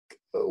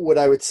what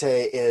I would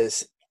say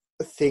is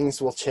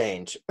things will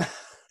change.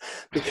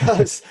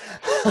 Because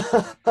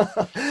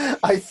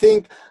I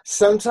think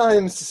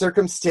sometimes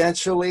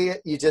circumstantially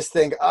you just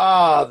think,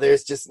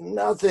 there's just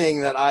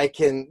nothing that I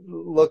can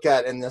look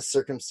at in this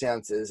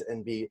circumstances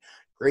and be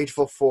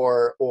grateful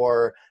for,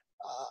 or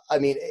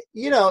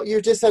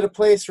you're just at a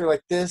place where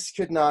like this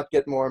could not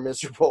get more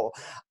miserable,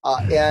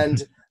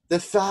 and the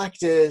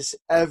fact is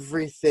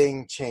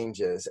everything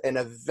changes and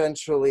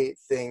eventually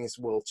things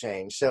will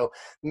change. So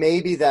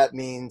maybe that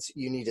means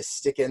you need to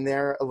stick in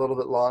there a little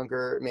bit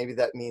longer. Maybe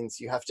that means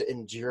you have to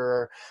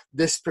endure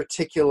this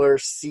particular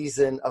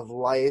season of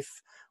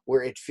life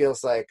where it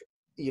feels like,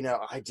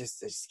 I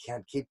just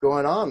can't keep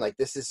going on. Like,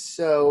 this is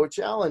so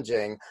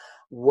challenging.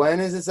 When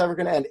is this ever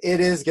going to end? It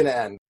is going to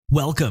end.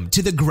 Welcome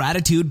to the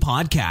Gratitude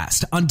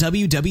Podcast on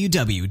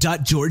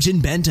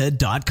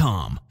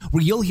www.georgianbenta.com,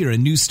 where you'll hear a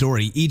new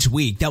story each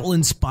week that will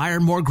inspire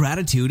more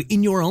gratitude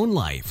in your own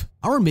life.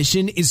 Our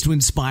mission is to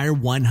inspire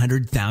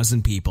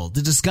 100,000 people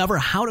to discover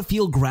how to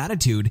feel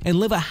gratitude and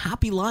live a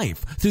happy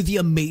life through the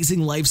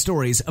amazing life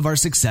stories of our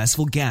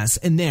successful guests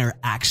and their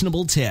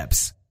actionable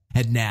tips.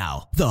 And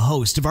now, the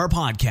host of our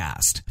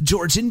podcast,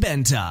 Georgian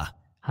Benta.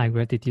 Hi,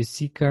 Gratitude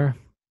Seeker.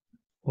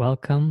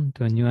 Welcome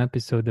to a new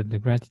episode of the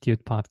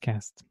Gratitude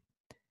Podcast.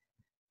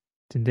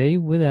 Today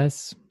with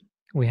us,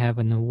 we have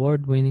an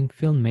award-winning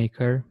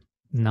filmmaker,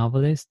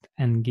 novelist,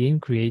 and game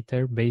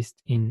creator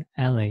based in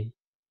LA.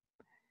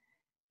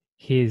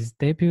 His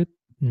debut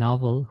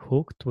novel,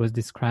 Hooked, was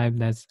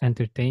described as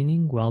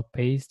entertaining,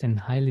 well-paced,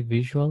 and highly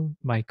visual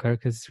by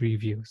Kirkus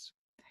Reviews.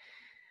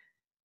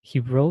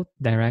 He wrote,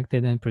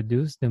 directed, and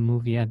produced the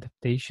movie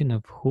adaptation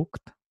of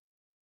Hooked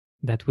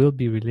that will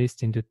be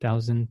released in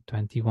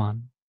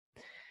 2021.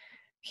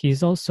 He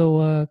is also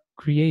a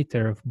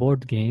creator of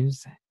board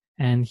games,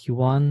 and he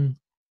won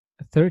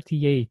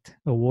 38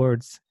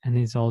 awards, and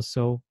he's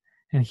also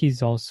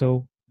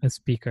a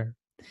speaker.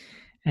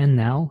 And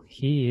now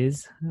he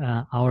is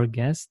our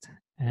guest,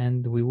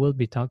 and we will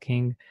be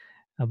talking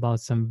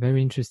about some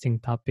very interesting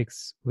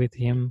topics with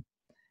him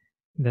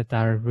that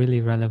are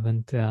really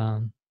relevant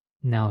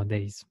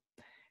nowadays.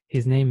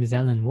 His name is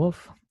Alan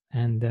Wolf,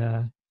 and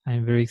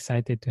I'm very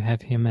excited to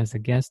have him as a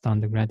guest on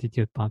the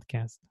Gratitude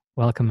Podcast.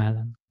 Welcome,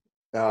 Alan.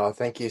 Oh,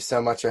 thank you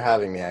so much for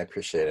having me. I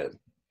appreciate it.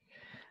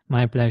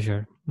 My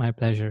pleasure. My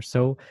pleasure.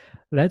 So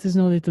let us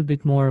know a little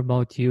bit more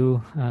about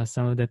you,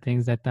 some of the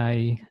things that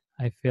I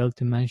failed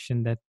to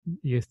mention that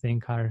you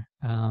think are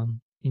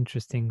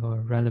interesting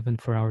or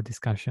relevant for our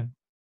discussion.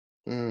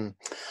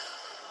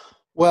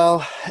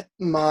 Well,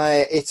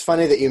 it's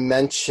funny that you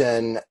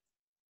mention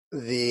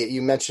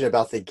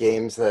about the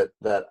games that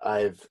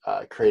I've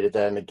created,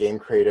 that I'm a game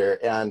creator,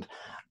 and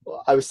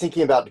I was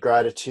thinking about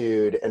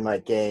gratitude and my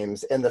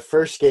games, and the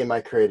first game I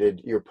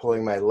created, You're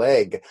Pulling My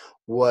Leg,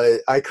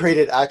 I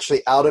created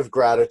actually out of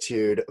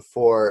gratitude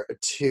for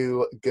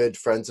two good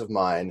friends of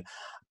mine.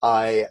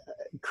 I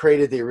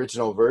created the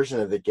original version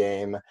of the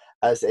game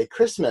as a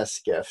Christmas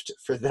gift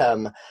for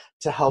them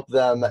to help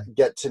them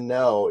get to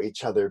know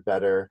each other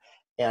better,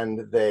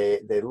 and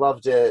they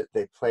loved it,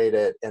 they played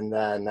it, and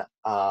then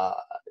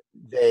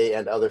they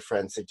and other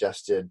friends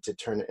suggested to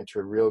turn it into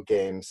a real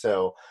game.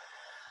 So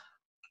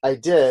I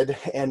did,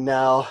 and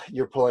now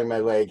You're Pulling My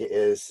Leg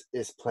is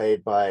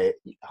played by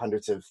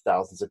hundreds of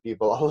thousands of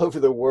people all over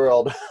the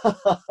world.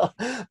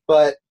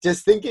 But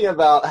just thinking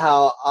about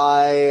how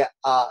I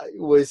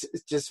was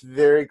just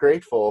very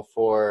grateful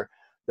for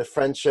the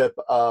friendship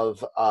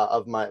of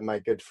my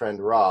good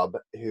friend Rob,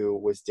 who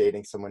was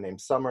dating someone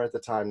named Summer at the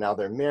time. Now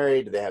they're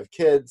married, they have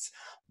kids,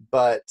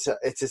 but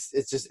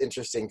it's just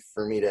interesting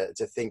for me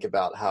to think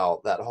about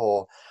how that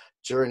whole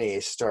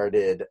journey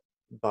started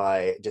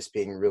by just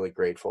being really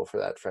grateful for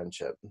that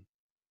friendship.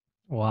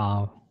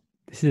 Wow,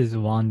 this is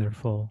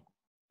wonderful.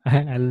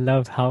 I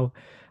love how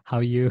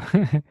you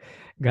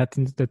got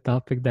into the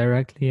topic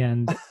directly,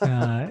 and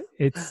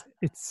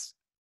it's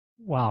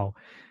wow.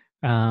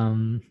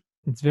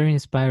 It's very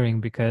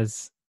inspiring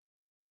because,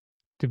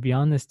 to be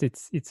honest,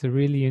 it's a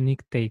really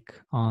unique take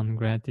on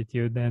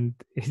gratitude, and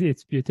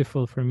it's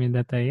beautiful for me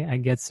that I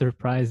get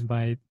surprised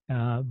by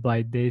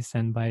this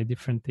and by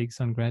different takes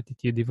on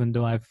gratitude, even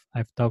though I've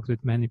talked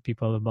with many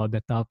people about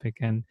the topic,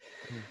 and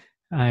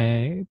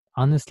I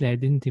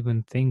didn't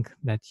even think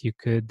that you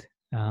could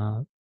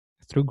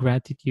through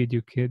gratitude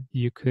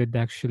you could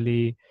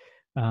actually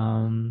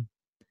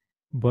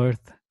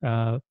birth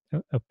a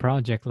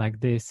project like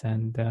this,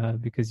 and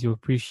because you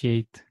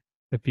appreciate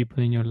the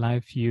people in your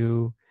life,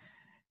 you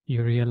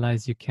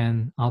realize you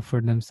can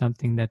offer them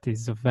something that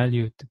is of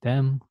value to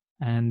them,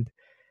 and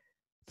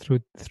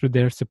through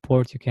their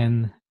support you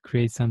can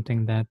create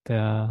something that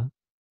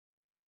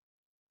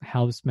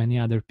helps many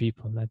other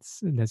people.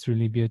 That's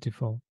really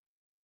beautiful.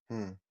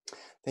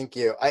 Thank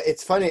you.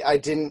 It's funny,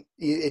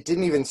 it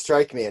didn't even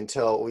strike me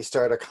until we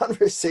started a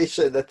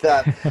conversation that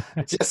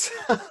just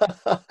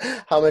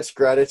how much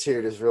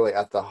gratitude is really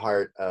at the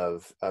heart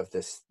of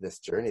this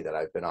journey that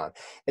I've been on.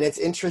 And it's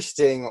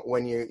interesting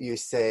when you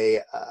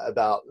say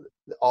about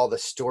all the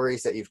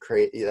stories that you've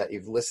created, that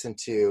you've listened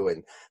to,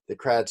 and the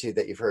gratitude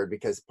that you've heard,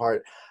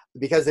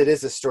 because it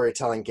is a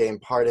storytelling game.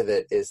 Part of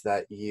it is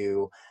that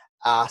you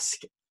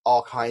ask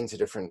all kinds of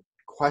different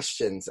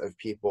questions of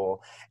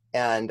people.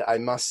 And I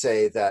must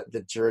say that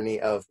the journey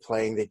of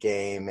playing the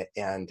game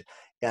and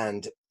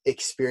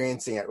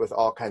experiencing it with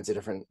all kinds of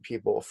different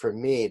people, for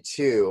me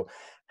too,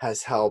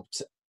 has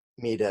helped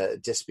me to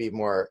just be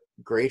more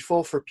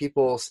grateful for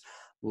people's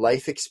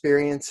life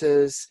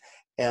experiences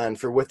and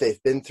for what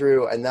they've been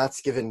through. And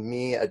that's given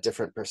me a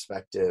different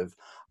perspective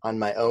on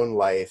my own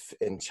life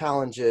and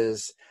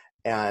challenges,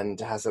 and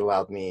has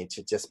allowed me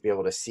to just be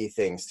able to see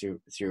things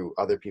through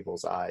other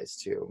people's eyes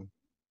too.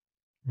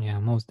 Yeah,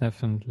 most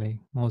definitely.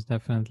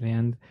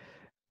 And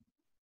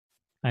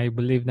I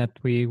believe that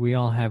we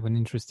all have an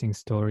interesting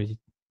story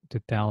to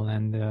tell,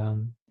 and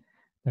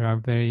there are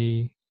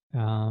very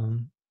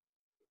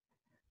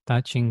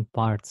touching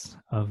parts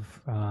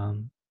of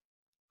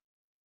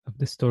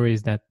the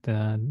stories that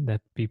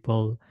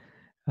people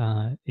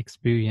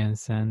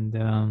experience,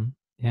 and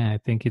I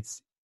think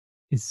it's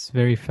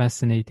very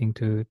fascinating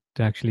to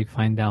actually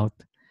find out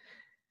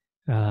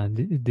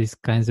these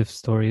kinds of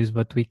stories,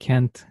 but we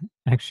can't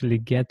actually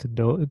get to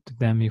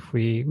them if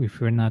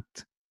we're not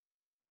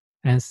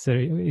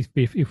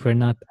if we're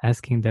not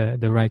asking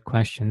the right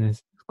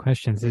questions,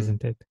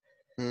 isn't it?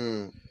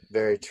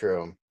 Very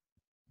true.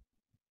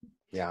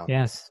 Yeah.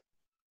 Yes.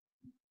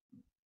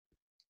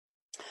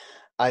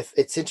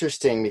 It's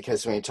interesting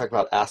because when you talk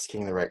about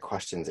asking the right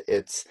questions,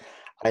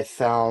 I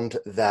found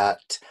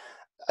that,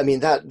 I mean,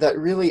 that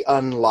really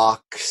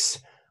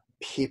unlocks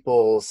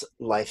people's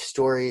life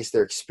stories,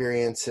 their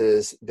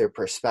experiences, their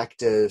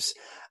perspectives,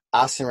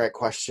 asking the right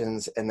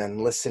questions, and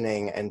then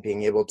listening and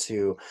being able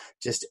to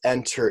just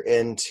enter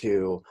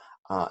into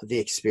the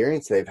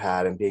experience they've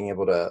had and being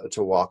able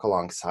to walk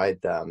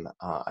alongside them.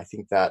 I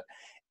think that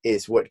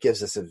is what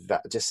gives us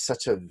just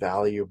such a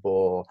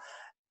valuable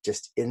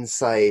just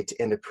insight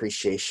and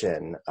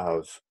appreciation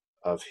of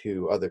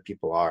who other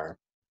people are.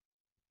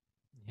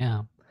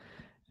 Yeah,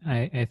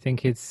 I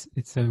think it's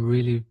a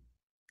really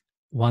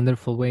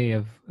wonderful way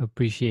of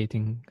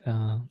appreciating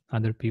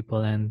other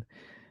people, and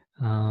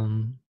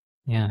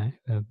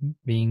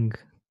being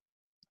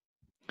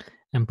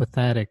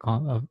empathetic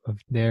of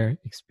their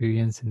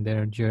experience and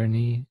their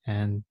journey,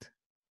 and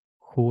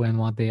who and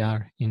what they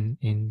are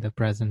in the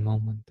present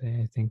moment.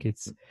 I think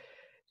it's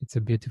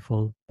a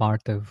beautiful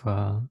part of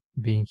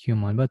being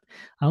human. But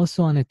I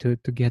also wanted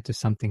to get to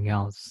something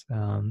else.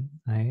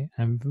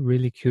 I'm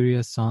really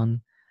curious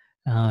on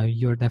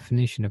your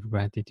definition of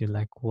gratitude.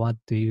 Like,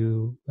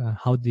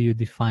 how do you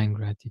define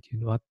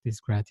gratitude? What is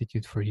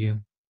gratitude for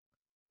you?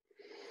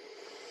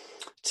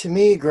 To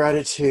me,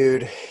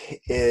 gratitude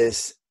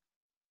is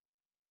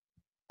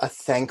a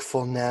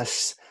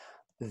thankfulness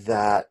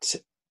that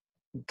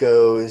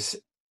goes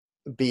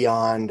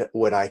beyond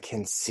what I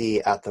can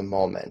see at the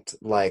moment.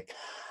 Like,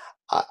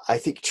 I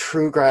think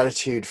true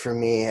gratitude for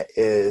me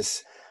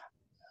is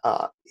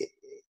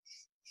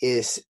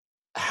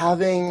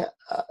having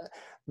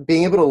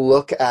being able to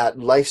look at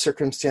life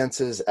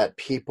circumstances, at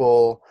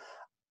people,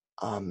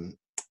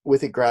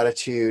 with a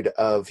gratitude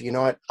of, you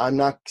know what, I'm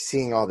not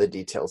seeing all the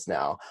details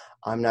now.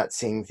 I'm not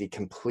seeing the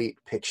complete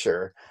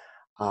picture.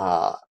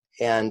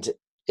 And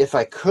if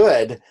I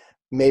could,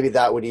 maybe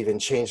that would even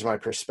change my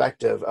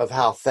perspective of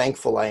how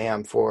thankful I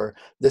am for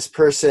this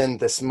person,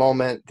 this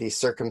moment, these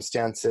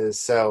circumstances.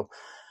 So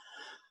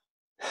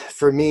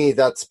for me,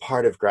 that's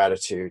part of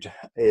gratitude,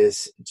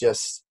 is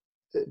just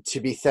to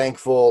be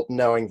thankful,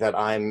 knowing that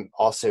I'm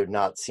also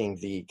not seeing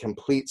the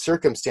complete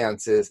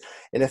circumstances.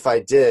 And if I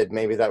did,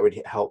 maybe that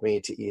would help me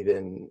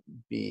to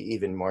be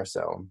even more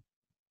so.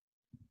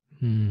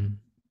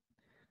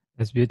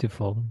 That's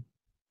beautiful.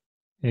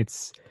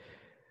 It's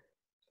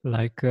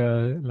like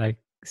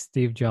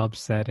Steve Jobs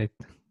said it.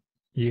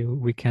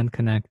 We can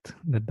connect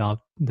the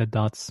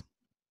dots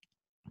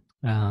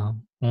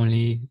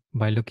only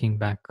by looking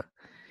back,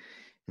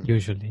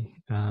 usually,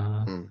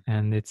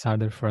 and it's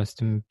harder for us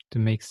to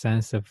make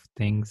sense of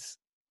things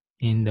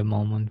in the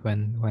moment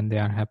when they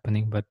are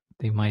happening, but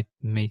they might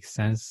make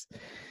sense.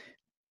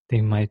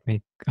 They might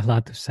make a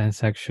lot of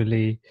sense,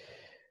 actually,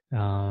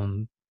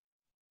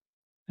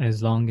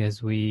 as long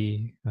as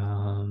we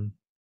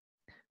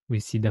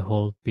see the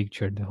whole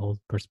picture, the whole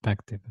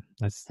perspective.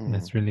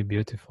 That's really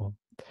beautiful.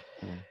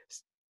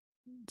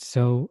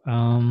 So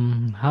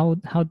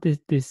how did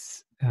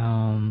this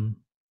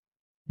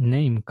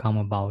name come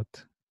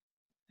about,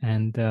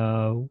 and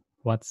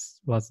what's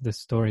the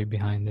story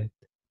behind it?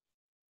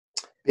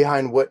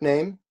 Behind what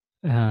name?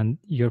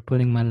 You're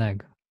pulling my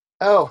leg.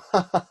 Oh,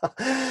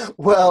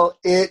 well,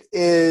 it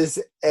is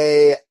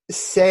a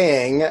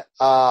saying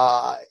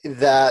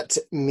that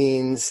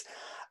means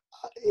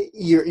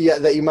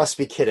that you must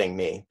be kidding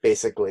me,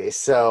 basically.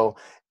 So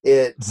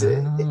it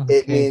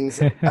means,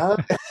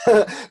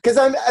 because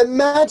I'm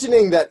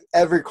imagining that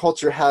every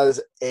culture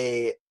has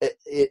a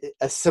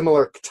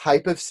similar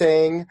type of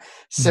saying.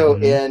 So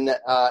in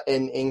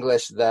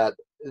English, that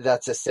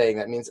that's a saying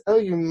that means, oh,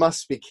 you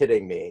must be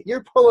kidding me.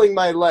 You're pulling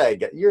my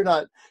leg. You're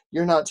not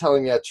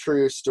telling me a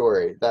true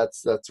story.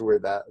 That's where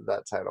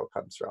that title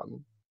comes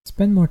from.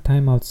 Spend more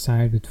time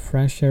outside with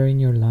fresh air in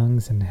your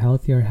lungs and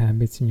healthier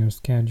habits in your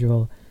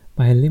schedule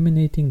by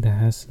eliminating the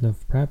hassle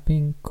of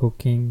prepping,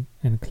 cooking,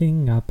 and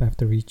cleaning up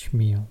after each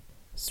meal.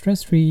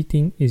 Stress-free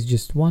eating is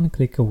just one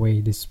click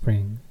away this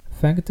spring.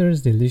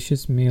 Factor's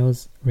delicious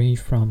meals range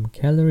from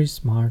Calorie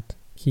Smart,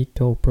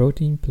 Keto,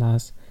 Protein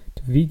Plus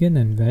to vegan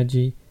and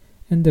veggie,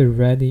 and they're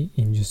ready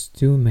in just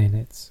 2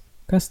 minutes.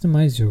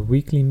 Customize your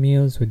weekly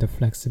meals with the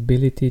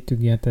flexibility to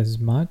get as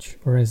much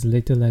or as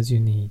little as you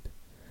need.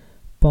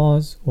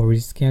 Pause or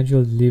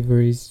reschedule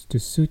deliveries to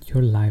suit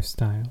your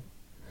lifestyle.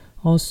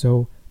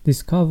 Also,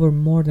 discover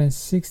more than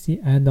 60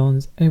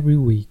 add-ons every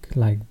week,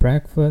 like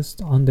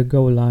breakfast,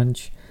 on-the-go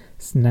lunch,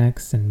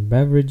 snacks, and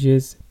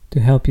beverages to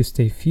help you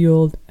stay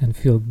fueled and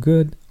feel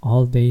good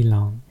all day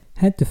long.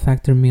 Head to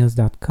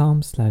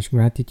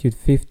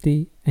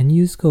factormeals.com/gratitude50 and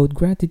use code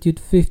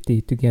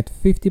gratitude50 to get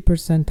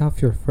 50%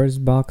 off your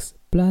first box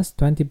plus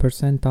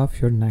 20% off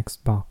your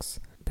next box.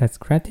 That's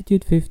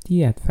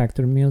gratitude50 at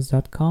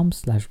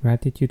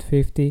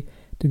factormeals.com/gratitude50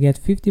 to get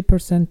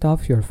 50%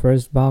 off your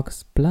first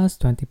box plus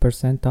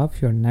 20%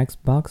 off your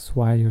next box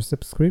while your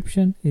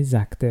subscription is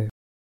active.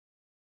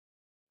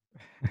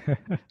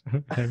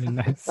 Very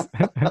nice.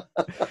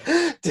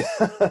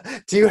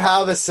 Do you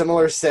have a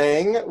similar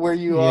saying where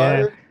you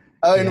are?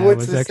 Oh, and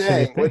what's the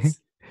saying?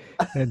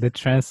 The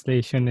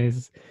translation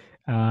is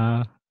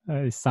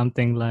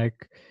something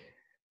like,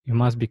 "You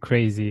must be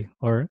crazy,"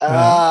 or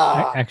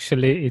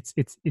actually,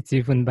 it's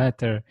even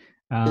better.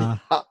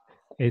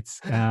 It's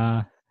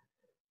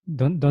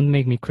don't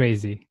make me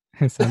crazy,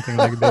 something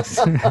like this.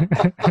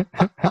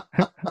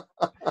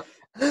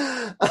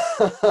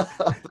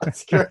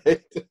 That's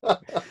great.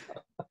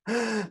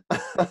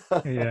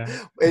 Yeah,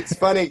 it's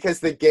funny because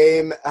the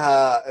game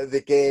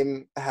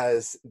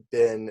has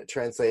been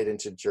translated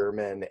into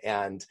German,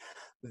 and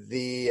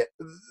the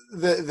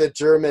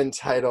German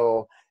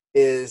title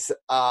is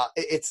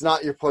it's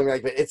not You're Pulling My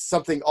Leg, but it's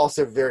something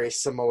also very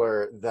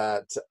similar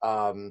that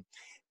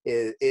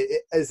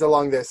is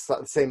along this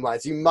same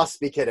lines. You must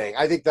be kidding.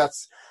 I think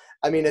that's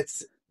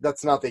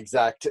not the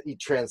exact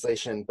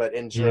translation, but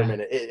in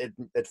German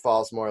it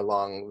falls more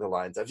along the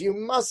lines of "you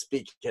must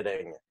be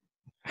kidding."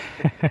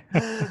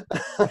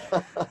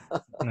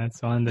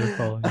 That's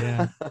wonderful.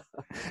 Yeah.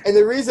 And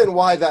the reason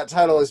why that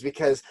title is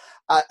because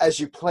as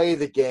you play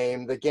the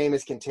game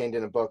is contained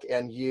in a book,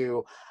 and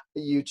you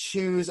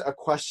choose a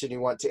question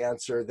you want to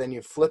answer, then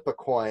you flip a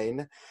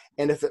coin,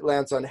 and if it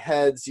lands on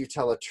heads, you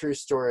tell a true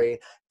story,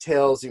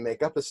 tails, you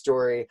make up a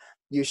story,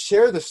 you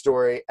share the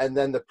story, and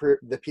then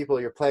the people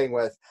you're playing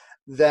with,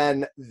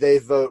 then they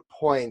vote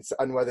points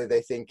on whether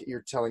they think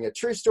you're telling a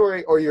true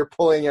story or you're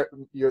pulling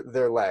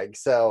their leg.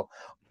 So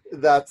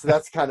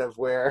that's kind of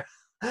where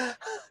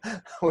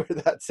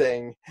that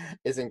saying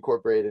is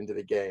incorporated into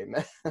the game.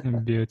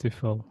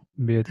 Beautiful.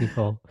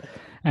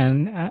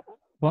 And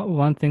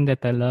one thing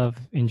that I love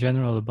in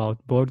general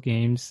about board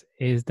games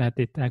is that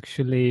it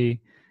actually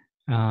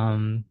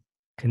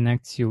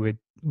connects you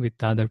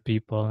with other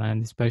people,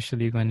 and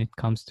especially when it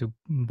comes to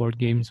board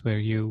games where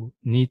you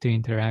need to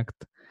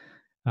interact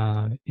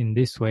in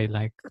this way,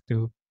 like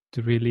to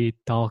really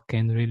talk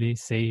and really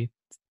say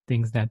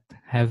things that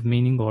have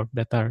meaning or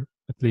that are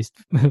at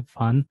least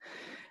fun.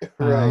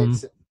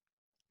 Right.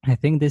 I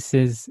think this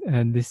is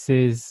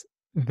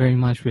very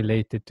much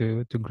related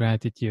to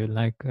gratitude.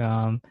 Like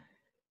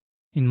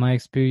in my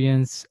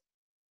experience,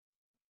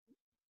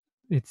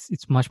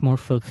 it's much more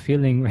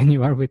fulfilling when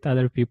you are with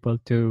other people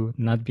to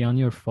not be on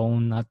your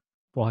phone, not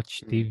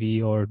watch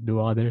TV or do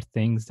other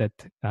things that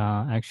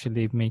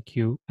actually make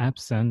you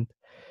absent.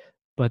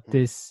 But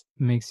this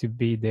makes you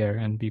be there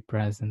and be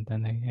present,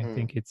 and I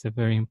think it's a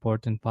very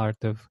important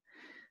part of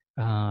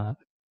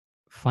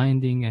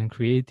finding and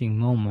creating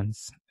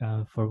moments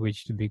for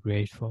which to be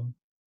grateful.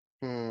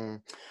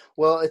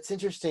 Well, it's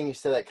interesting you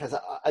said that, because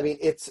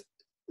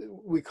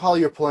we call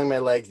You're Pulling My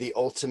Leg the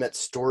ultimate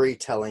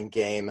storytelling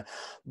game,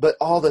 but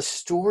all the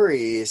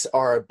stories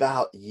are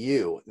about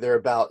you. They're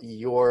about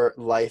your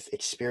life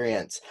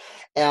experience.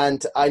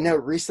 And I know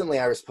recently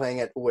I was playing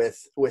it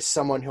with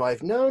someone who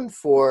I've known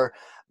for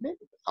maybe,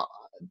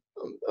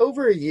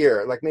 over a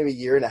year, like maybe a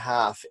year and a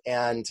half,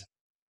 and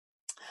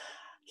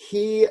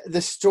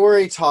the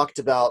story talked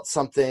about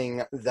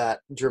something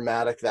that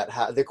dramatic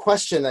the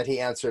question that he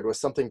answered was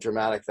something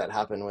dramatic that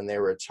happened when they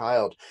were a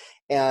child.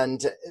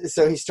 And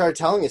so he started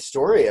telling a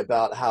story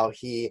about how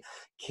he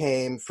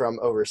came from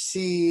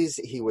overseas.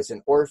 He was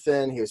an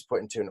orphan. He was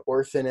put into an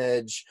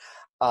orphanage.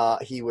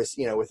 He was,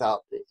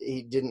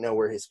 he didn't know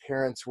where his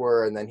parents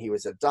were, and then he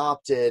was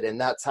adopted, and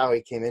that's how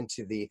he came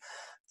into the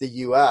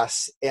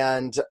US.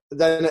 And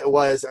then it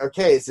was,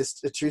 okay, is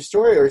this a true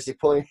story or is he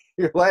pulling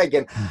your leg?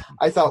 And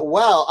I thought,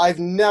 wow, I've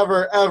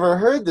never ever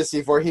heard this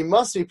before. He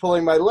must be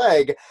pulling my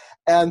leg.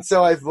 And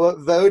so I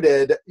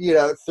voted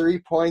 3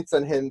 points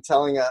on him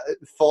telling a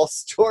false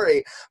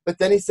story. But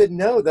then he said,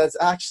 no, that's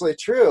actually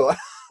true.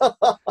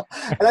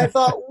 And I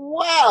thought,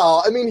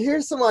 wow, I mean,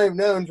 here's someone I've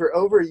known for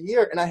over a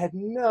year, and I had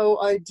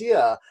no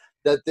idea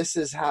that this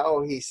is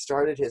how he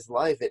started his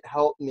life. It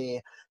helped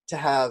me to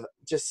have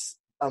just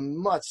a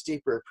much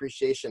deeper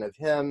appreciation of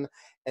him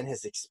and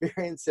his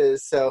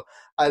experiences. So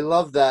I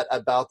love that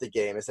about the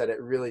game, is that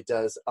it really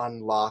does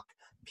unlock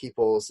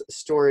people's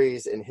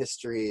stories and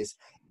histories,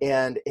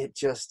 and it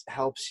just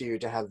helps you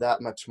to have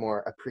that much more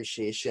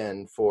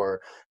appreciation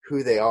for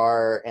who they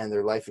are and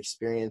their life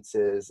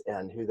experiences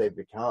and who they've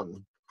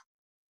become.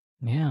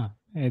 Yeah,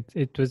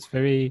 it was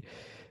very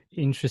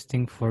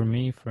interesting for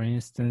me. For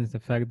instance, the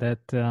fact that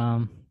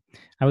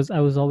I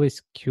was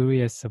always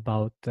curious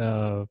about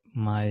uh,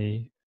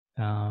 my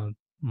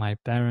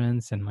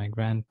parents and my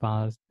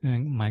grandma's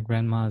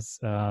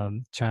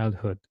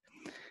childhood,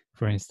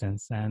 for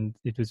instance, and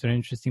it was very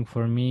interesting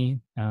for me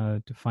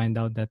to find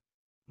out that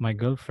my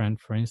girlfriend,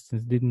 for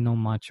instance, didn't know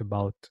much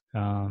about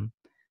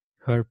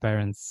her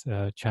parents'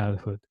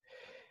 childhood.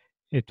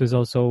 It was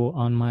also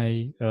on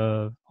my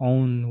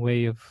own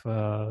way of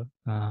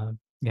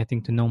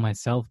getting to know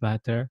myself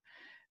better,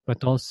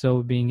 but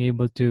also being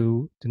able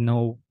to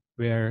know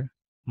where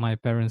my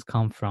parents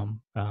come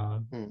from,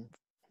 Hmm.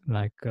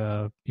 like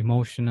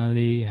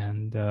emotionally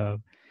and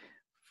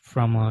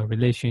from a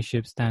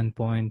relationship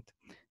standpoint.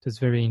 It was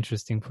very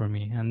interesting for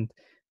me, and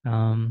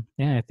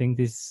yeah, I think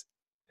this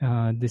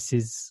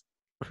is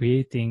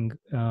creating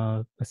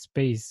a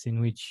space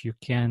in which you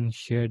can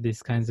share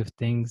these kinds of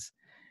things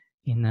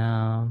in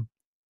a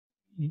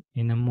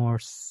more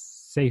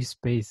safe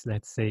space,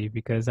 let's say,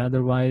 because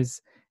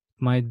otherwise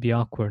it might be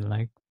awkward.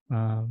 Like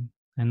I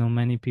know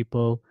many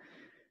people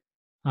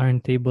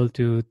aren't able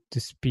to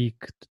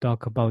speak, to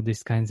talk about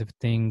these kinds of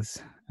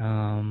things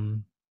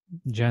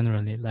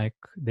generally. Like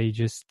they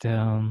just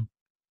and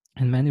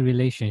many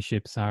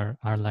relationships are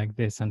like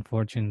this, Hmm.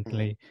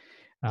 unfortunately,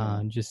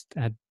 Hmm. just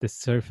at the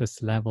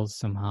surface level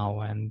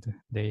somehow, and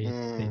they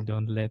Hmm.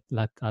 don't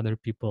let other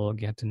people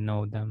get to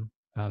know them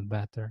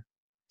better.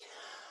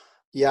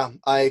 Yeah,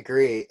 I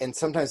agree. And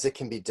sometimes it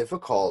can be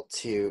difficult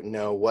to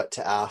know what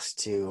to ask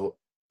to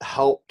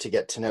help to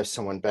get to know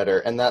someone better.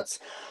 And that's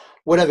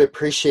what I've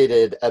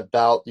appreciated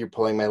about you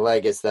pulling my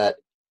leg, is that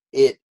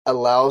it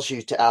allows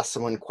you to ask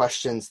someone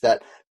questions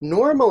that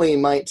normally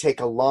might take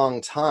a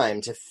long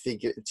time to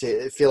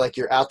feel like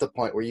you're at the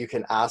point where you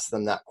can ask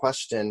them that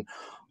question,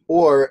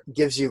 or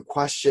gives you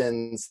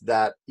questions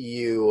that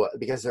you,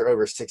 because there are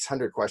over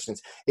 600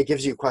 questions, it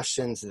gives you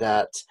questions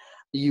that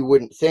you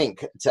wouldn't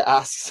think to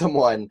ask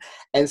someone.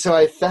 And so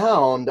I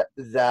found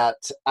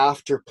that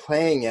after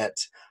playing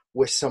it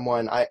with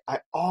someone, I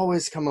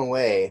always come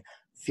away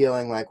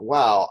feeling like,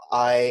 wow,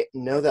 I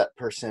know that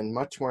person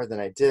much more than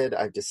I did.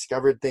 I've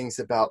discovered things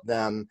about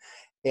them,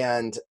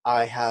 and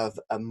I have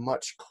a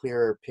much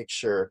clearer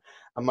picture,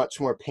 a much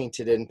more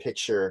painted in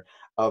picture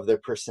of their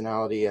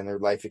personality and their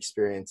life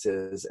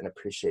experiences, and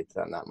appreciate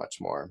them that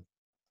much more.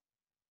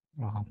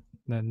 Wow,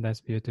 that's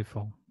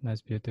beautiful.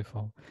 That's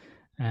beautiful.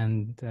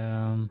 And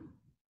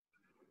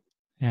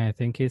yeah, I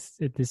think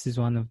this is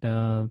one of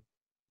the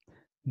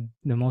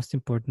most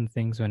important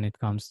things when it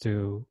comes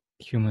to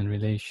human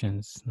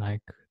relations,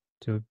 like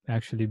to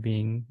actually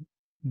be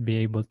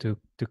able to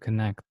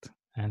connect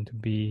and to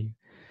be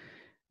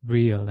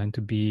real and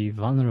to be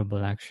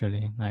vulnerable.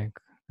 Actually, like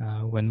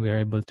when we are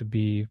able to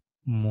be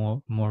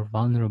more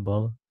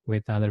vulnerable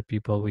with other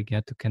people, we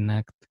get to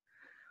connect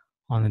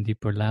on a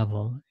deeper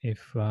level.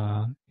 If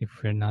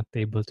we're not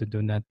able to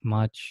do that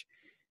much,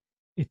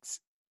 it's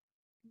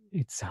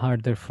it's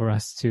harder for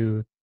us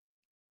to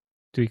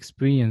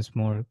experience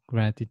more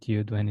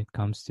gratitude when it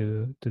comes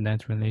to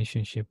that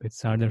relationship.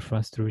 It's harder for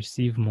us to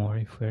receive more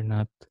if we're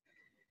not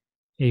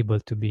able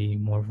to be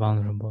more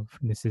vulnerable.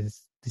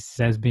 This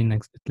has been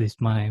at least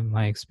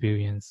my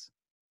experience.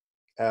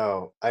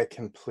 Oh, I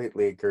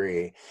completely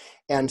agree.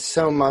 And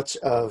so much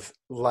of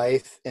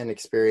life and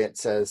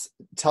experiences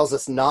tells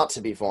us not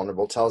to be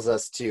vulnerable, tells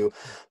us to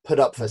put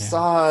up Yeah.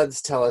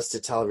 facades, tell us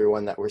to tell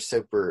everyone that we're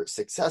super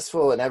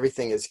successful and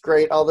everything is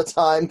great all the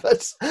time.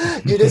 But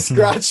you just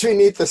scratch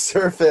beneath the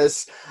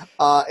surface,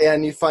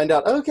 and you find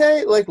out,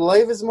 okay, like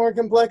life is more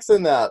complex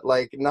than that.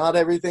 Like not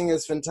everything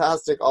is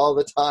fantastic all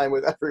the time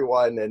with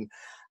everyone.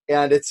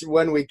 And it's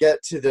when we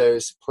get to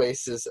those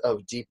places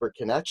of deeper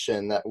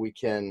connection that we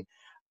can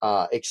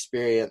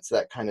experience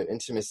that kind of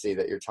intimacy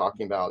that you're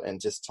talking about,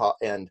 and just talk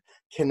and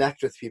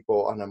connect with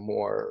people on a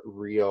more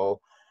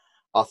real,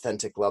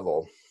 authentic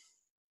level.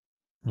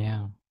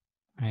 Yeah,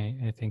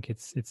 I think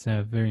it's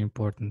a very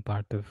important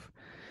part of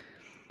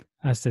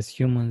us as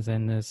humans,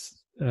 and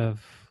as of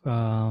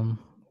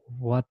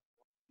what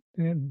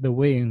the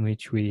way in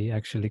which we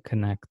actually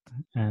connect.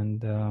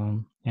 And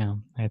yeah,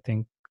 I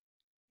think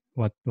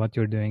what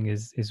you're doing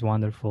is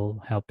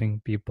wonderful,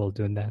 helping people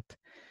do that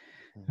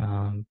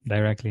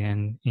directly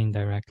and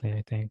indirectly,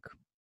 I think.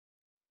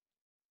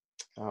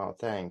 Oh,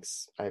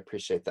 thanks. I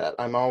appreciate that.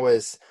 I'm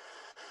always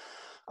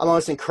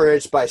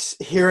encouraged by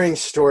hearing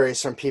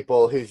stories from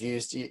people who've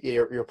used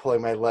you're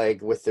pulling my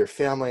leg with their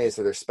families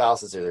or their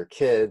spouses or their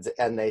kids,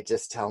 and they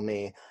just tell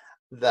me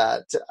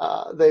that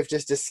they've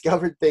just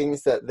discovered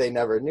things that they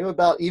never knew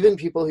about. Even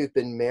people who've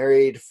been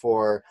married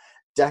for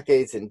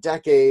decades and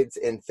decades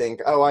and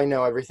think, oh, I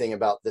know everything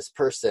about this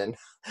person.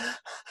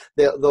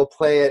 They'll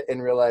play it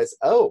and realize,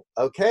 oh,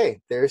 okay,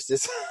 there's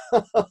this,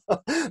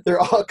 there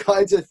are all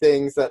kinds of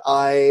things that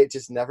I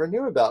just never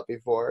knew about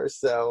before.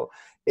 So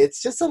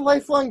it's just a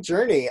lifelong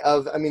journey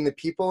of, I mean, the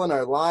people in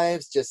our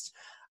lives, just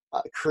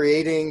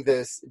creating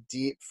those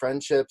deep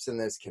friendships and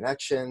those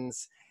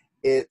connections.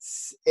 It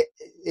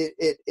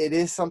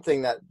is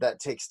something that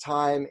takes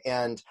time.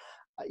 And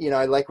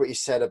I like what you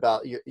said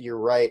about, you're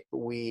right.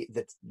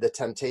 The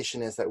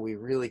temptation is that we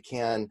really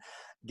can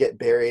get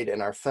buried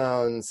in our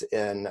phones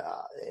and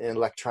in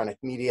electronic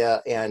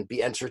media and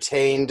be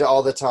entertained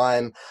all the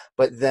time,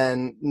 but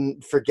then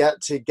forget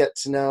to get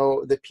to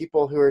know the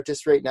people who are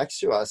just right next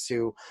to us,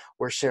 who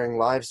we're sharing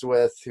lives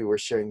with, who we're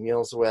sharing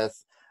meals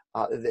with.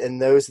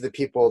 And those are the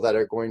people that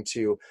are going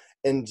to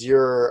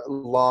endure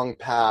long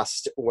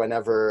past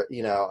whenever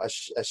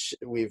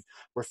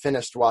we're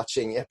finished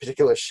watching a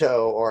particular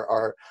show,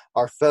 or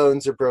our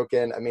phones are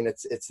broken. I mean,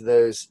 it's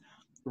those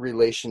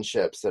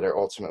relationships that are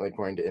ultimately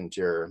going to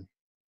endure.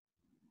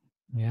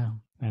 Yeah,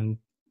 and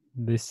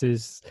this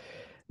is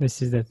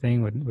the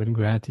thing with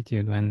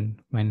gratitude. When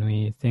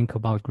we think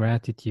about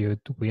gratitude,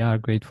 we are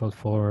grateful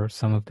for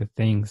some of the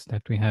things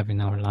that we have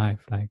in our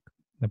life, like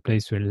the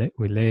place we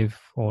live,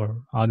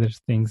 or other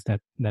things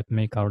that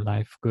make our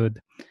life good.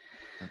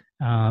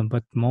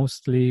 But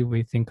mostly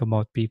we think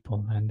about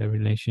people and the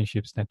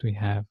relationships that we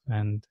have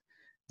and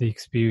the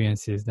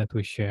experiences that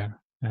we share.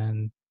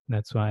 And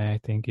that's why I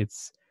think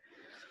it's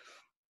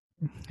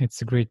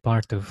a great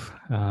part of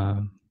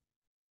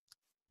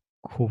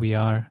who we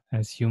are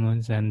as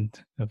humans,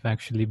 and of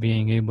actually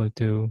being able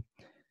to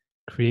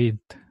create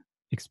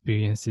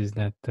experiences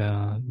that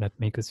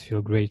make us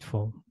feel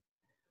grateful.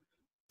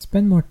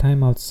 Spend more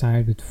time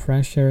outside with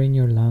fresh air in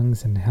your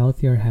lungs and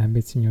healthier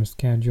habits in your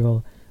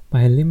schedule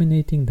by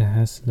eliminating the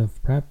hassle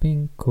of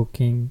prepping,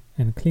 cooking,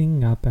 and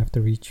cleaning up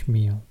after each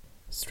meal.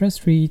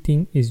 Stress-free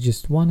eating is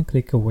just one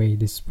click away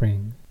this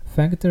spring.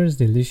 Factor's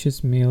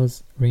delicious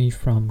meals range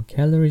from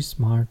Calorie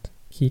Smart,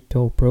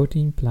 Keto,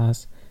 Protein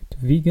Plus, to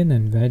vegan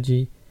and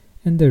veggie,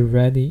 and they're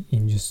ready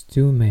in just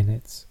 2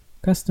 minutes.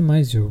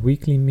 Customize your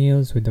weekly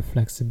meals with the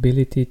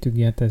flexibility to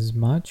get as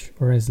much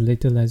or as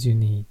little as you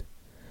need.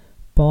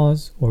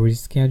 Pause or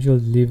reschedule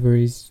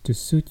deliveries to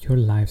suit your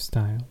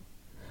lifestyle.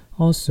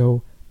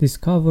 Also,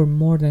 discover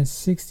more than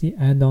 60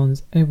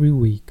 add-ons every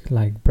week,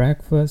 like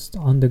breakfast,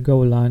 on-the-go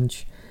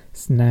lunch,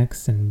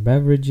 snacks, and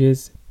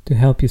beverages to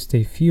help you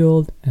stay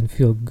fueled and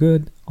feel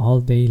good all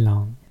day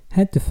long.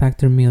 Head to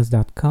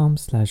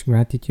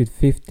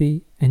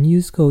factormeals.com/gratitude50 and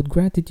use code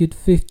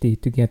gratitude50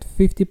 to get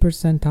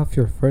 50% off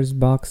your first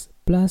box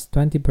plus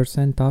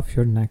 20% off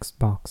your next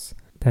box.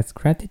 That's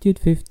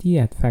gratitude50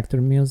 at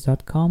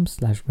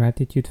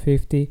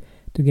factormeals.com/gratitude50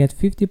 to get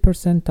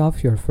 50%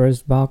 off your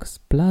first box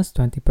plus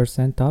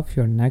 20% off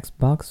your next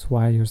box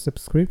while your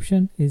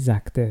subscription is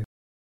active.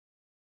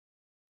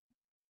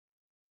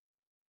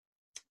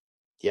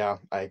 Yeah,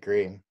 I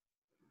agree.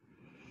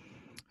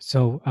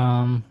 So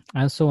I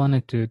also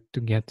wanted to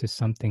get to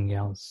something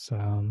else.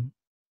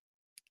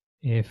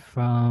 If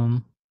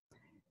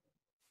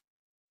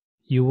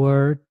you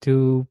were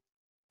to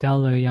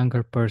tell a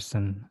younger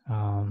person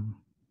a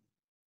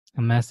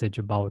message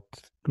about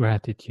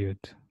gratitude,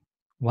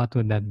 what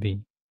would that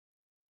be?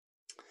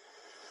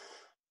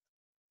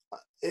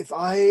 If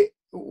I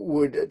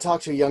would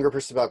talk to a younger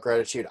person about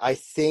gratitude, I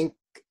think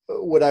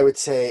what I would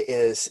say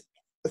is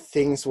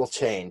things will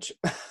change.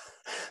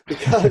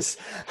 Because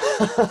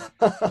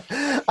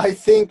I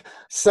think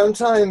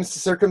sometimes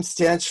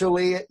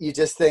circumstantially you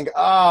just think,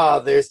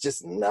 there's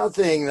just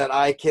nothing that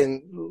I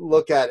can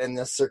look at in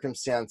this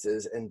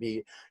circumstances and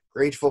be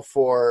grateful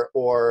for,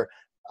 or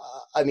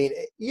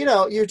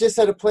you're just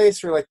at a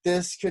place where like,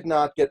 this could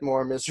not get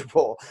more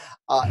miserable.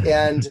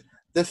 And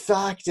the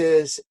fact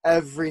is,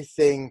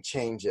 everything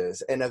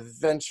changes and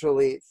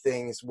eventually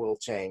things will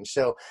change.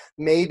 So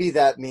maybe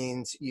that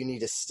means you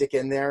need to stick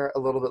in there a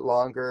little bit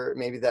longer.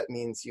 Maybe that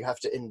means you have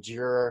to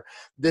endure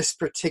this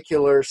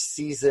particular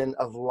season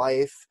of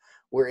life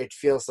where it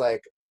feels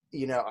like,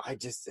 I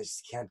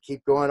just can't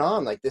keep going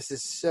on. Like, this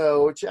is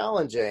so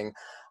challenging.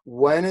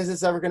 When is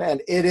this ever going to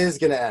end? It is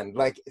going to end.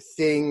 Like,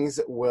 things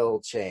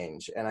will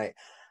change. And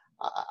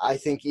I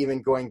think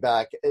even going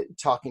back,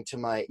 talking to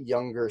my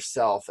younger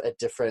self at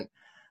different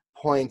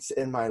points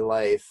in my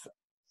life,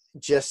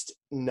 just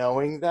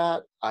knowing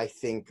that, I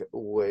think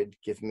would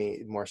give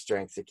me more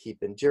strength to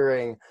keep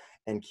enduring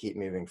and keep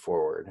moving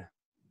forward.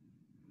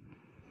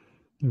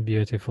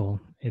 Beautiful.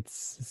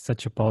 It's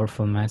such a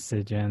powerful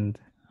message, and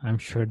I'm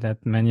sure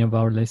that many of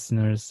our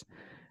listeners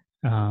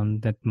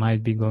that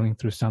might be going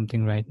through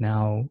something right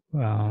now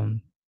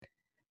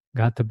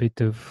got a bit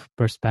of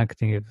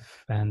perspective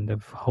and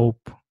of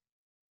hope.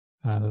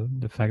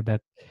 The fact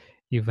that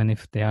even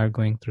if they are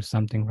going through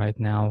something right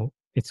now,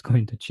 it's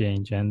going to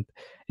change. And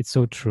it's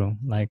so true.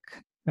 Like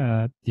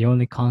the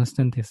only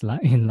constant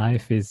in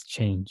life is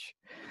change.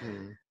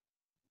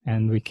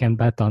 and we can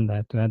bet on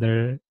that.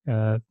 Whether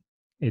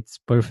it's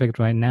perfect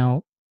right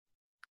now,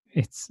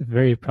 it's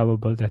very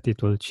probable that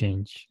it will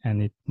change,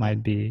 and it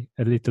might be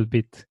a little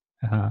bit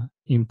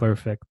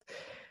imperfect.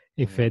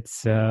 If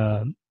it's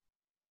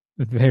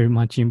very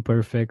much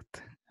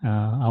imperfect,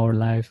 our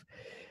life,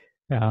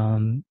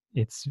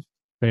 it's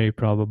very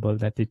probable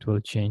that it will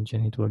change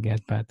and it will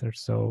get better.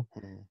 So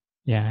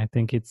yeah, I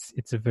think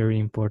it's a very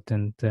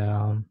important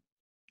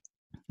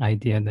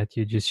idea that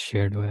you just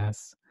shared with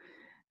us.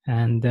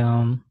 And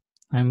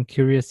I'm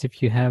curious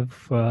if you have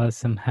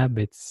some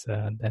habits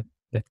that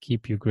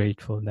keep you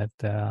grateful, that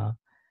are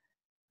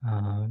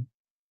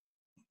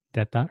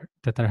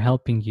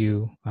helping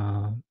you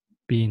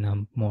be in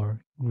a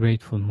more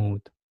grateful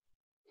mood.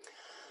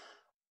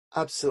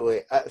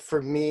 Absolutely.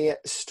 For me,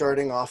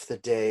 starting off the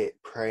day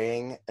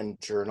praying and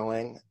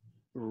journaling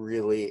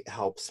really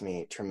helps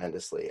me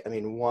tremendously. I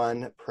mean,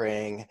 one,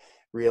 praying,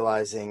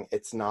 realizing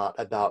it's not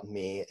about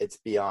me, it's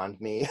beyond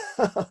me,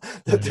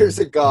 that there's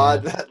a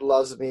God that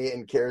loves me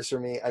and cares for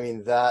me. I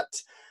mean, that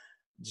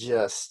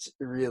just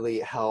really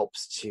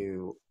helps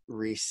to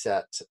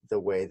reset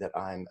the way that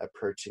I'm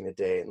approaching the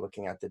day and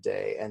looking at the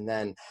day. And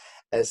then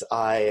as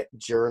I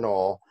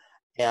journal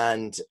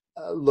and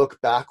look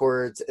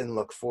backwards and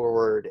look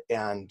forward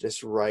and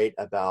just write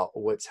about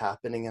what's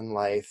happening in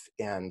life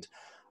and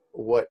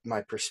what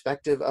my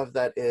perspective of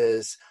that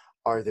is.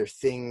 Are there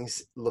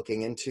things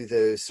looking into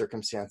those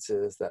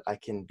circumstances that I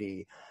can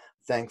be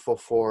thankful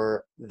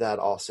for? That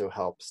also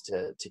helps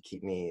to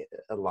keep me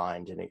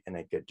aligned in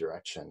a good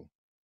direction.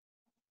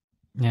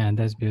 Yeah,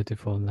 that's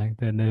beautiful. Like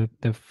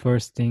the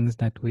first things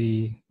that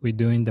we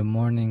do in the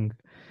morning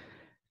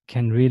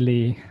can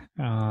really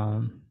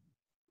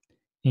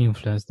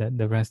influence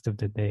the rest of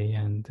the day.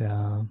 And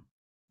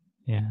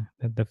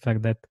the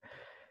fact that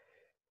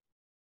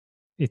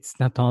it's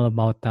not all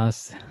about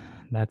us,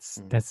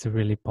 that's a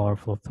really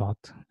powerful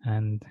thought,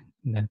 and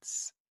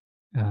that's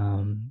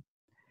a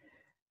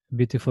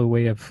beautiful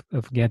way of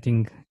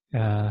getting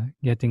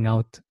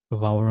out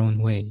of our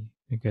own way,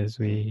 because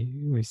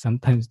we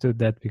sometimes do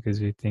that because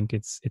we think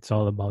it's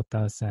all about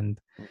us. And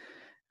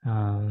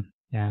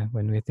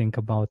when we think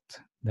about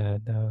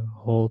the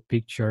whole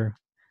picture,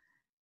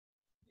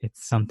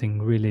 it's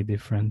something really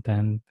different.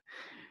 And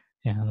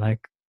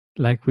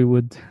like we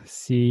would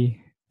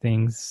see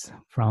things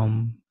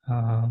from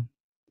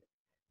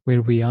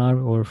where we are,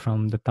 or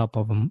from the top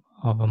of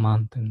a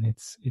mountain.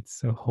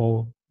 It's a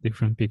whole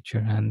different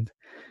picture, and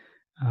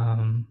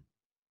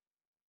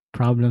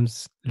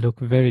problems look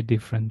very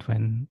different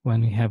when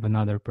we have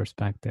another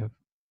perspective.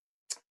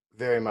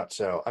 Very much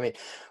so. I mean,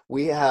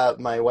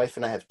 my wife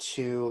and I have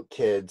two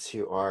kids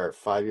who are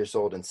 5 years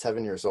old and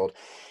 7 years old.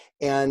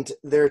 And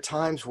there are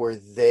times where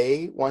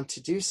they want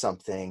to do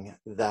something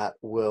that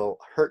will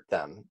hurt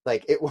them.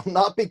 Like, it will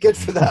not be good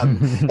for them.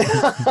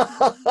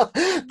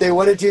 They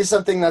want to do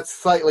something that's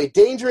slightly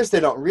dangerous.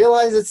 They don't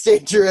realize it's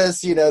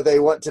dangerous. You know, they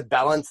want to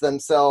balance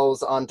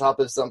themselves on top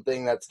of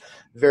something that's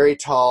very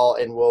tall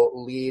and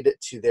will lead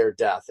to their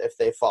death if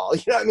they fall.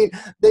 You know what I mean?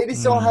 They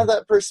just don't have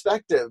that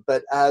perspective.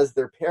 But as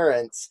their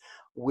parents,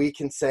 we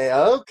can say,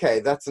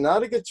 okay, that's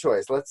not a good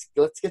choice. Let's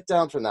get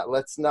down from that.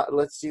 Let's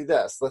do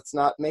this. Let's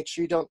not, make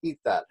sure you don't eat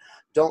that.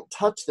 Don't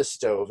touch the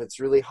stove. It's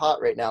really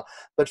hot right now.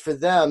 But for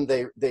them,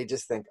 they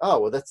just think, oh,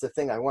 well, that's the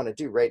thing I want to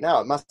do right now.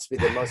 It must be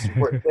the most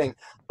important thing.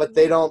 But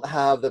they don't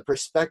have the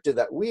perspective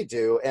that we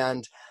do.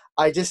 And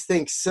I just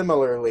think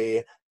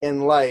similarly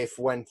in life,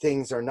 when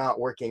things are not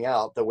working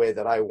out the way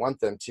that I want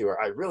them to, or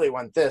I really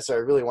want this, or I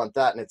really want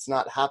that, and it's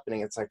not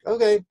happening, it's like,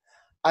 okay,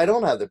 I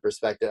don't have the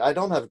perspective. I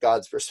don't have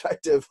God's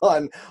perspective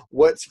on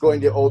what's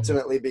going to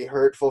ultimately be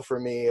hurtful for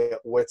me,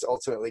 what's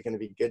ultimately going to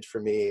be good for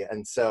me.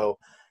 And so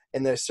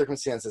in those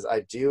circumstances,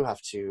 I do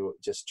have to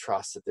just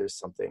trust that there's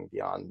something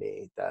beyond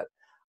me that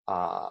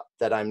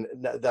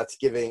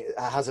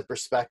has a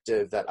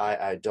perspective that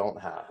I don't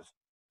have.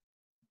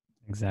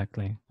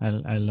 Exactly.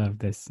 I love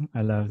this.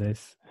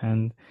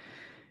 And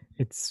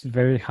it's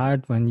very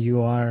hard when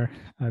you are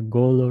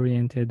goal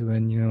oriented,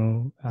 when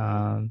you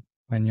are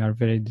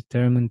very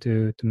determined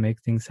to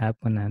make things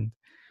happen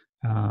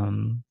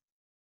and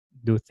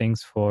do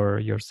things for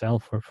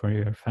yourself or for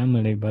your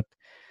family. But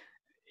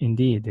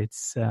indeed,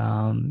 it's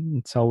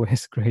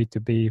always great to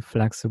be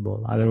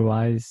flexible.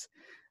 Otherwise,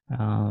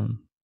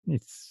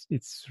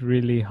 it's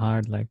really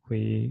hard. Like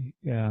we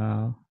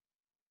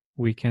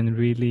can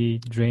really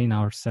drain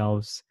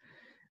ourselves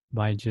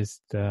by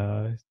just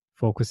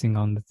focusing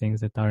on the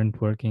things that aren't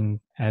working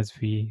as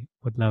we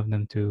would love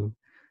them to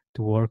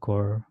work,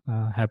 or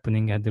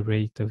happening at the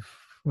rate of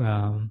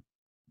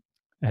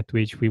at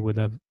which we would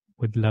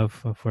love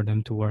for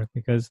them to work.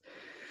 Because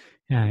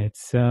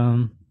it's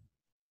a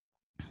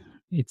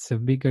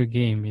bigger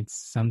game. It's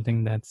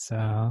something that's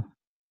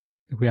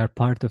we are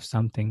part of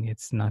something.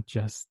 It's not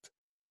just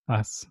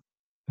us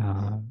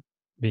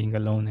being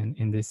alone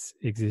in this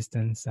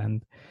existence.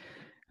 And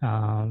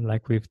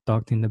like we've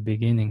talked in the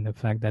beginning, the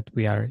fact that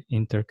we are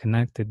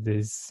interconnected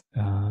is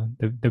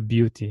the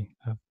beauty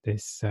of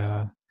this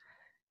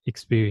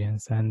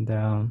experience. And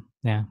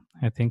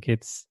I think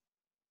it's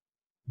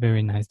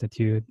very nice that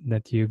you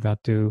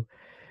got to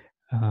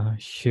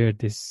share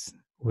this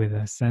with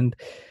us. And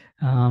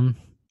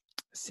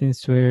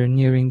since we're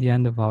nearing the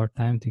end of our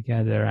time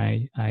together,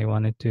 I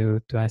wanted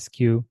to ask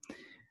you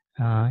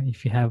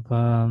if you have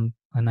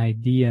an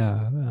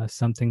idea,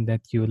 something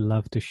that you would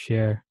love to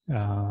share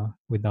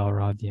with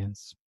our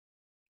audience.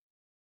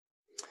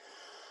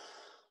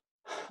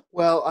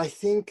 Well, I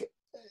think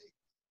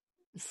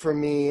for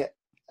me,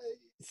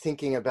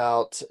 thinking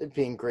about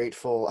being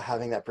grateful,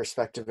 having that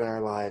perspective in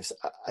our lives,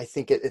 I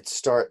think it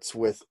starts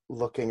with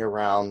looking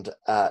around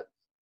at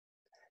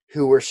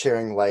who we're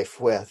sharing life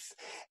with.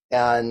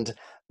 And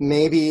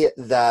maybe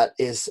that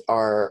is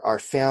our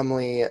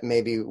family,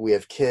 maybe we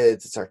have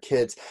kids, it's our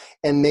kids,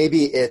 and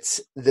maybe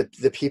it's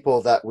the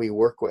people that we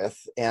work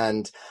with.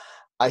 And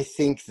I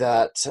think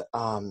that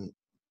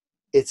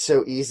it's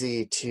so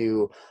easy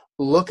to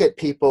look at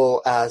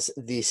people as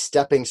the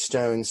stepping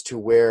stones to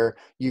where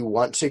you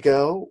want to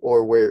go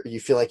or where you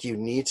feel like you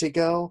need to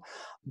go,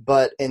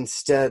 but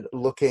instead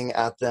looking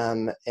at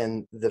them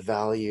and the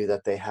value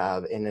that they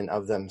have in and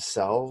of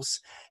themselves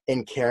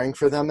and caring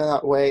for them in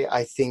that way,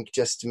 I think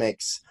just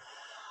makes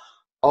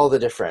all the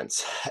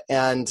difference.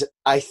 And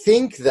I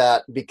think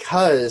that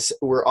because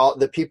we're all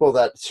the people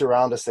that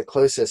surround us the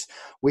closest,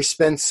 we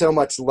spend so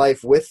much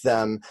life with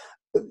them,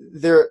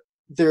 they're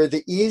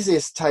the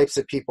easiest types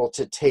of people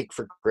to take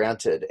for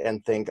granted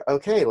and think,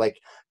 okay,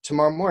 like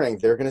tomorrow morning,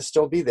 they're going to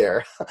still be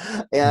there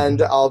and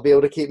I'll be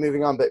able to keep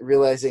moving on. But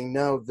realizing,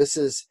 no, this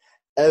is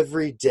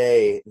every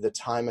day, the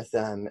time with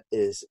them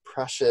is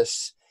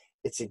precious.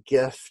 It's a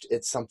gift.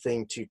 It's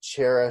something to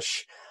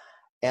cherish.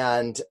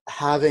 And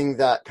having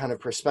that kind of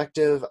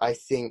perspective, I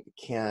think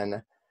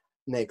can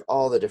make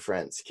all the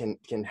difference,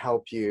 can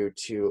help you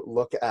to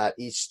look at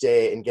each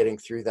day and getting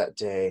through that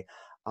day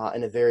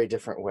in a very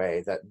different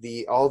way, that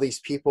all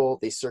these people,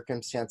 these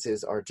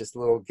circumstances are just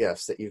little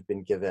gifts that you've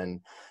been given.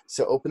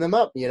 So open them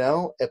up,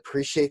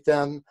 appreciate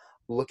them,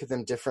 look at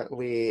them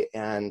differently.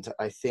 And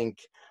I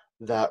think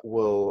that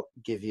will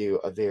give you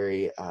a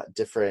very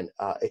different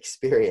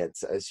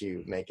experience as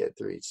you make it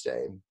through each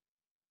day.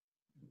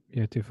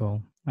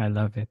 Beautiful. I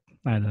love it.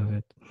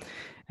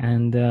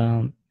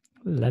 And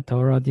let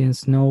our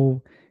audience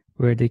know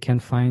where they can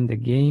find the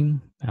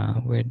game,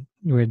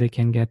 where they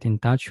can get in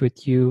touch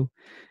with you.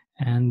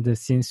 And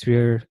since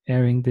we're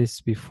airing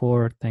this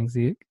before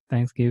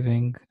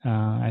Thanksgiving,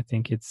 I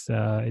think it's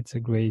a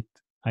great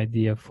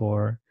idea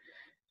for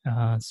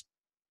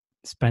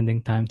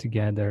spending time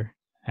together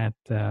at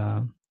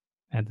the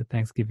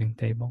Thanksgiving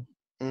table.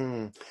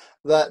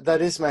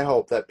 That is my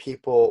hope, that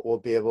people will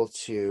be able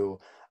to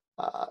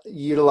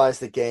utilize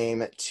the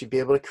game to be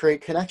able to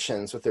create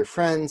connections with their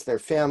friends, their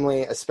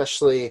family,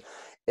 especially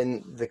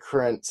in the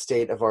current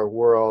state of our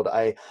world.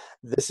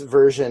 This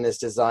version is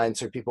designed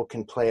so people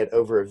can play it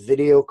over a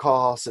video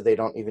call, so they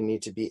don't even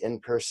need to be in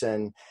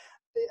person.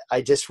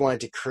 I just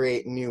wanted to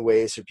create new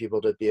ways for people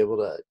to be able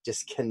to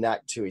just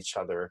connect to each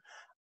other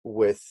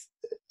with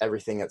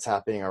everything that's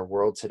happening in our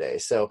world today.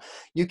 So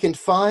you can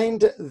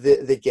find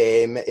the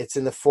game. It's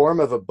in the form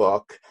of a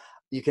book.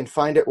 You can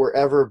find it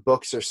wherever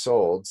books are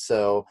sold.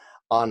 So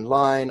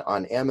online,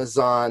 on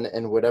Amazon,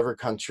 and whatever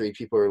country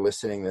people are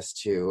listening this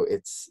to,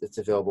 it's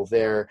available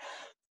there.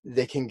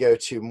 They can go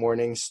to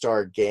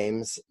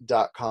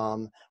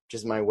morningstargames.com, which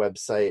is my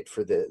website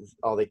for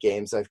all the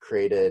games I've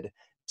created,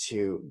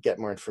 to get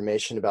more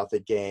information about the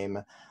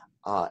game.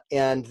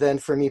 And then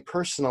for me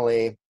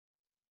personally,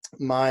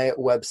 my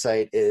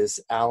website is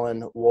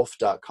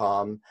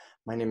allenwolf.com.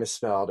 My name is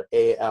spelled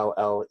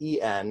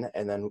Allen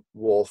and then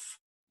Wolf,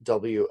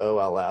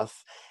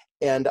 WOLF.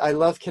 And I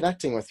love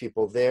connecting with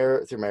people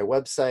there through my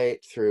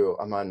website,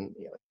 I'm on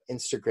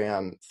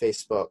Instagram,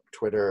 Facebook,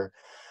 Twitter,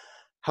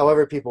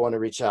 however people want to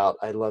reach out.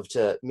 I love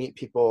to meet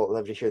people,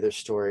 love to hear their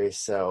stories.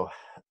 So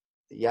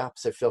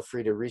feel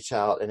free to reach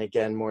out. And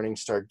again,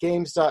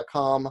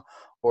 morningstargames.com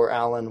or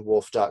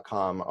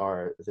allenwolf.com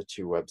are the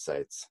two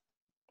websites.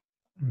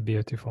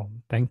 Beautiful.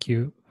 Thank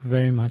you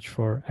very much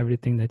for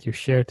everything that you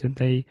shared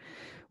today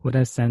with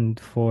us, and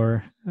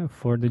for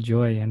the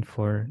joy and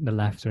for the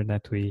laughter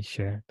that we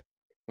shared.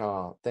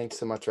 Oh, thanks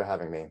so much for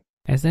having me.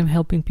 As I'm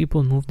helping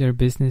people move their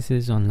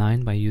businesses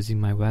online by using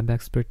my web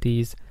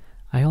expertise,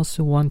 I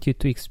also want you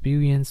to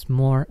experience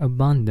more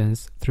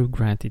abundance through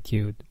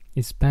gratitude,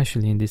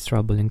 especially in these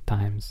troubling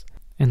times.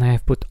 And I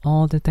have put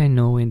all that I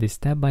know in this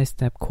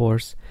step-by-step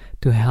course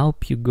to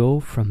help you go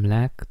from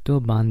lack to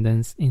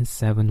abundance in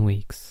 7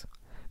 weeks.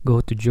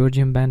 Go to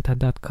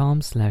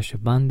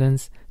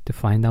georgianbenta.com/abundance to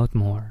find out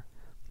more.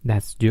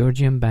 That's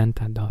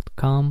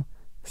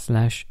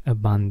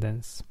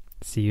georgianbenta.com/abundance.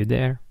 See you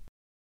there.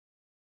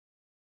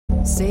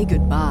 Say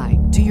goodbye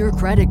to your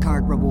credit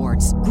card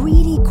rewards.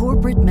 Greedy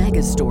corporate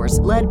mega stores,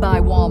 led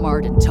by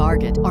Walmart and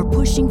Target, are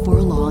pushing for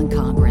a law in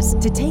Congress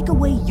to take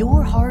away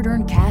your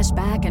hard-earned cash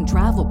back and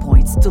travel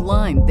points to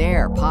line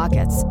their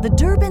pockets. The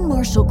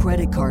Durbin-Marshall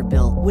credit card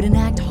bill would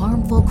enact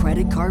harmful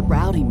credit card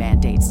routing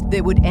mandates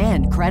that would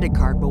end credit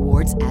card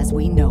rewards as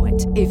we know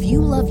it. If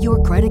you love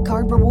your credit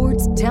card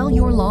rewards, tell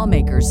your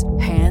lawmakers,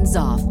 hands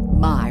off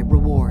my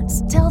rewards.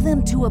 Rewards. Tell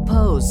them to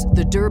oppose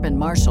the Durbin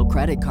Marshall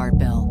credit card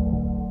bill.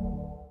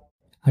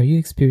 Are you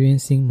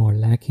experiencing more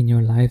lack in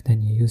your life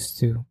than you used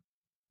to?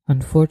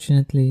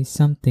 Unfortunately,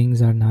 some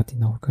things are not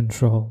in our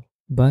control,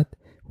 but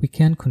we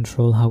can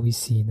control how we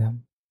see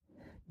them.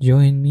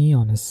 Join me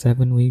on a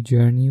 7-week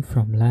journey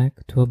from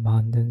lack to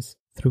abundance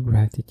through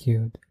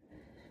gratitude.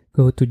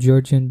 Go to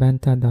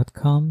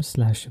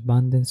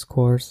georgianbenta.com/abundance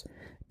course.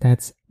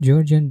 That's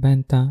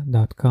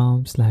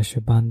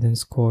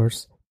georgianbenta.com/abundance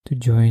course to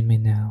join me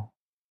now.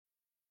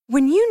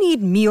 When you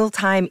need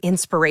mealtime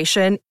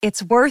inspiration,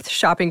 it's worth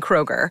shopping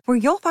Kroger, where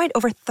you'll find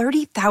over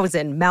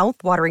 30,000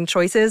 mouth-watering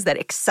choices that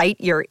excite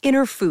your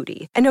inner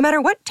foodie. And no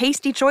matter what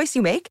tasty choice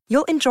you make,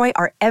 you'll enjoy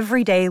our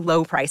everyday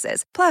low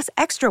prices, plus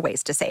extra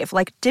ways to save,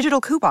 like digital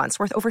coupons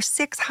worth over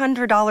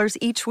 $600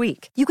 each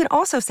week. You can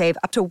also save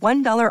up to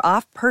 $1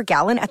 off per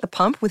gallon at the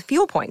pump with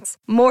fuel points.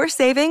 More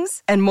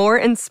savings and more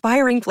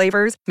inspiring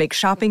flavors make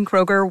shopping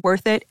Kroger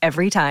worth it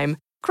every time.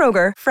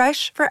 Kroger,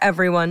 fresh for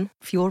everyone.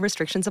 Fuel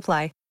restrictions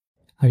apply.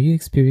 Are you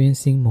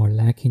experiencing more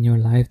lack in your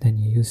life than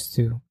you used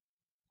to?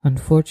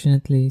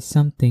 Unfortunately,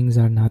 some things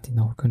are not in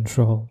our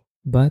control,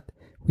 but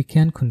we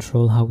can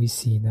control how we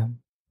see them.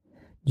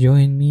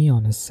 Join me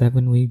on a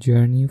 7-week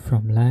journey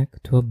from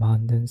lack to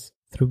abundance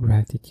through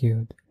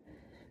gratitude.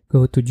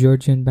 Go to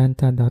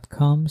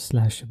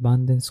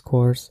georgianbenta.com/abundance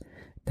course.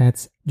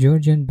 That's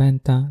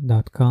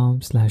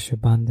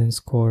georgianbenta.com/abundance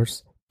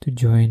course to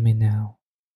join me now.